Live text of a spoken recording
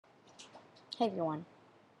Hey everyone,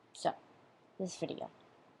 so this video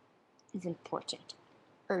is important,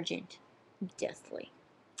 urgent, deathly.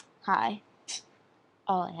 Hi,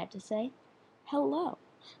 all I have to say, hello,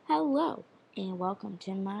 and welcome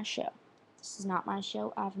to my show. This is not my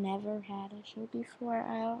show, I've never had a show before,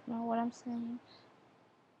 I don't know what I'm saying.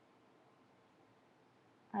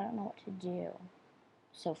 I don't know what to do.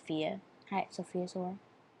 Sophia, hi, Sophia Zora.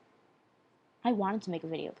 I wanted to make a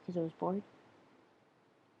video because I was bored.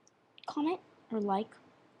 Comment or like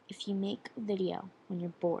if you make a video when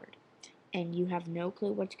you're bored and you have no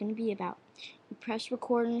clue what it's going to be about. You press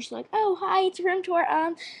record and you're just like, oh, hi, it's room tour.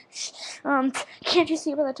 Can't you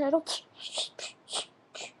see by the title?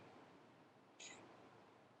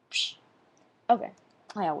 Okay,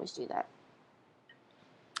 I always do that.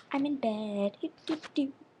 I'm in bed.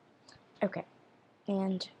 Okay,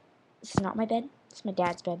 and this is not my bed. It's my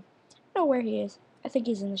dad's bed. I don't know where he is. I think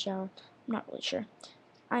he's in the shower. I'm not really sure.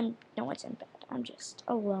 No one's in bed. I'm just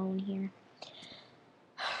alone here.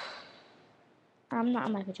 I'm not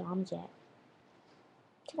in my pajamas yet.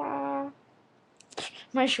 Ta-da!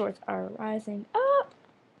 My shorts are rising up.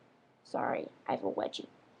 Sorry, I have a wedgie.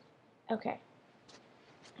 Okay.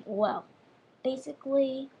 Well,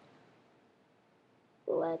 basically,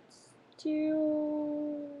 let's do...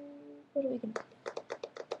 What are we gonna do?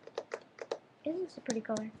 Isn't this a pretty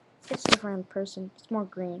color? It's different in person. It's more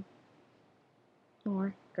green.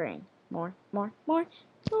 More green. More. I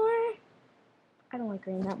don't like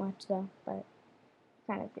green that much, though, but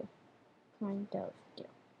kind of do.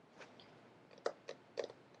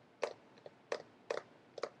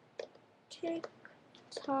 Tick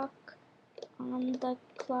tock on the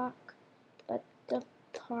clock, but the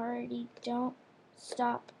party don't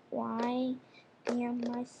stop. Why am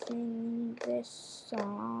I singing this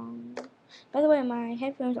song? By the way, my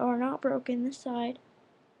headphones are not broken this side.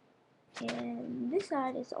 And this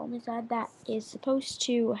side is the only side that is supposed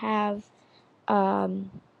to have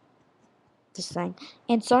this thing.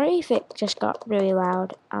 And sorry if it just got really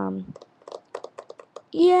loud.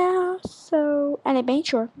 Yeah, so, and I made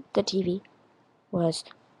sure the TV was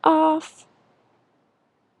off.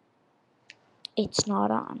 It's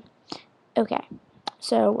not on. Okay,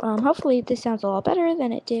 so hopefully this sounds a lot better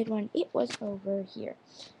than it did when it was over here.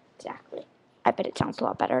 Exactly. I bet it sounds a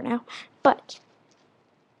lot better now. But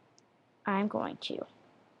I'm going to,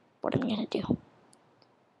 what am I going to do?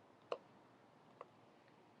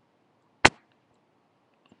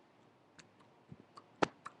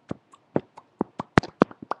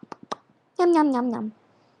 Yum, yum, yum, yum.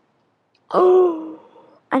 Oh,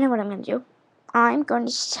 I know what I'm going to do. I'm going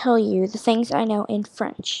to tell you the things I know in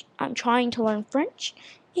French. I'm trying to learn French,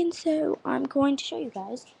 and so I'm going to show you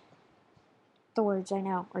guys the words I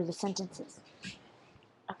know, or the sentences.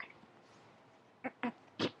 Okay.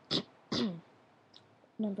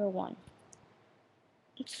 Number 1.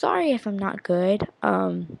 I'm sorry if I'm not good.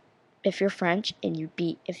 If you're French and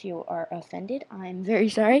if you are offended, I'm very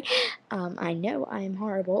sorry. I know I am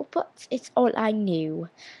horrible, but it's all I knew.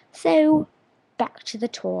 So, back to the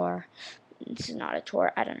tour. This is not a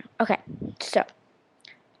tour, I don't know. Okay, so.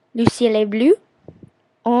 Le ciel est bleu.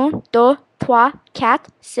 1, 2, 3, 4,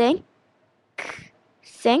 5,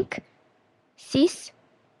 5, 6,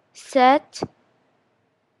 7,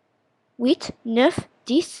 8, 9,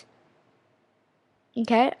 10.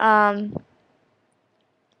 Okay,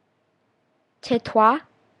 tais-toi.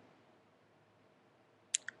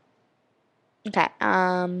 Okay,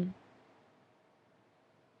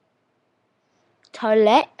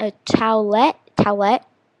 toilette, it's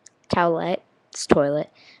toilet.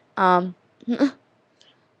 1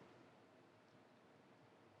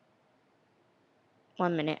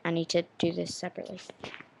 minute, I need to do this separately.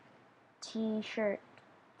 T-shirt,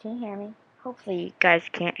 can you hear me? Hopefully you guys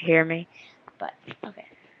can't hear me, but, okay.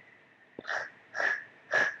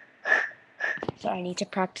 So I need to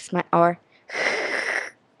practice my R.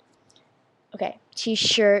 Okay,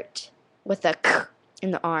 T-shirt with a K in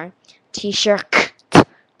the R. T-shirt.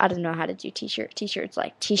 I don't know how to do T-shirt. T-shirt's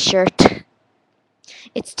like T-shirt.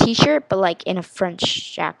 It's T-shirt, but like in a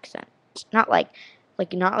French accent. Not like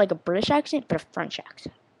a British accent, but a French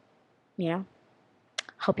accent. You know?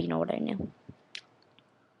 Hope you know what I mean.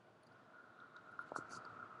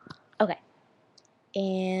 Okay.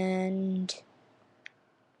 And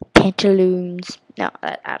pantaloons. No,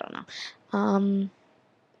 I don't know.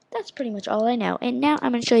 That's pretty much all I know. And now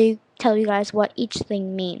I'm going to tell you guys what each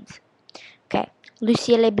thing means. Okay. Le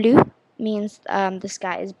ciel est bleu means the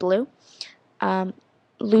sky is blue.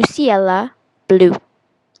 Le ciel bleu.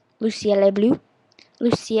 Le ciel est bleu.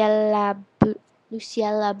 Le ciel bleu. Le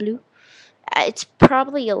ciel bleu. It's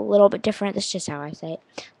probably a little bit different. That's just how I say it.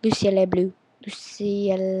 Le ciel est bleu.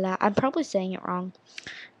 Luciella. I'm probably saying it wrong.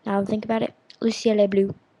 Now think about it. Luciella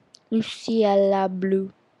Blue. Luciella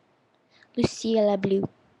Blue. Luciella Blue.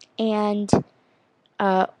 And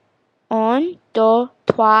uh, 1, 2,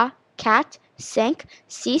 3, 4, 5,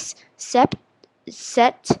 6, 7,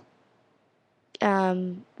 7,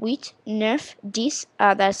 8, 9,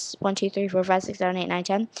 10. That's 1, 2, 3, 4, 5, 6, 7, 8, 9,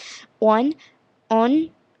 10. Wait.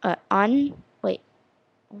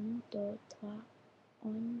 1, 2, 3,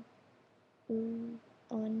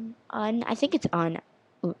 I think it's on.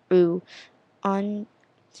 On.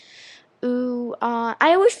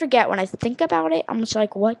 I always forget when I think about it. I'm just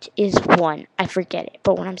like, what is one? I forget it.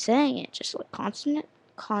 But when I'm saying it, just like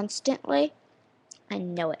constantly, I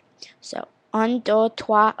know it. So, un, do,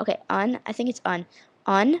 trois. Okay, I think it's un.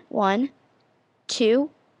 Un, 1, 2,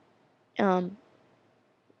 un,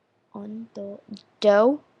 do,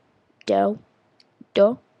 do,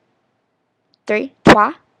 3,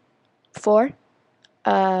 trois, 4,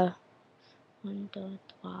 1, 2,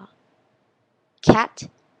 3, cat.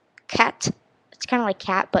 It's kind of like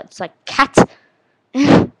cat, but it's like cat.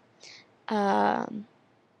 5,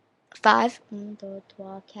 1, 2, 3,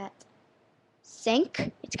 cat.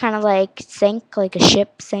 Sink. It's kind of like sink, like a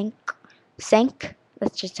ship sank. Sank.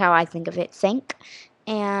 That's just how I think of it. Sank.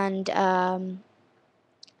 And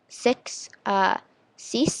 6.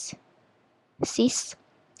 Cease. Cease.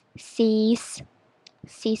 Cease.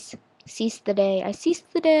 Cease. Cease the day. I cease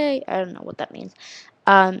the day. I don't know what that means.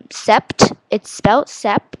 Sept. It's spelled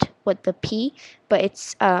sept with the P, but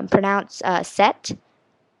it's pronounced set.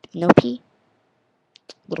 No P.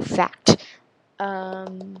 Little fact.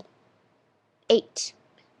 8.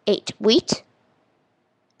 8. Wheat.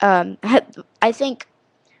 I think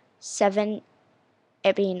 7.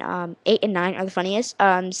 8 and 9 are the funniest.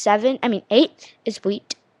 8 is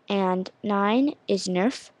wheat, and 9 is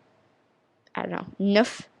nerf. I don't know.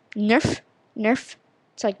 Nerf.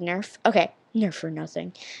 It's like nerf. Okay, nerf or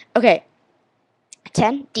nothing. Okay,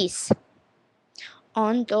 10, 10.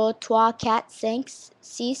 1, 2, 3, 4, 5, 6,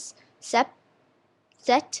 7,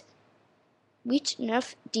 7, 8, 9,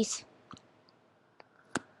 10.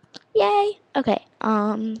 Yay! Okay,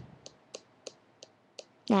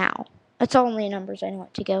 now. It's only numbers I know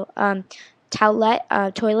what to go. Toilet,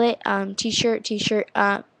 t-shirt,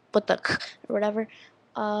 what the, or whatever.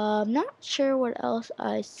 I'm not sure what else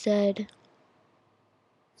I said.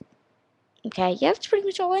 Okay, yeah, that's pretty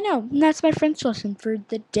much all I know. And that's my French lesson for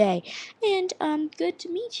the day. And, good to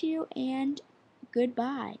meet you, and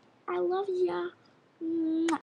goodbye. I love ya. Mwah.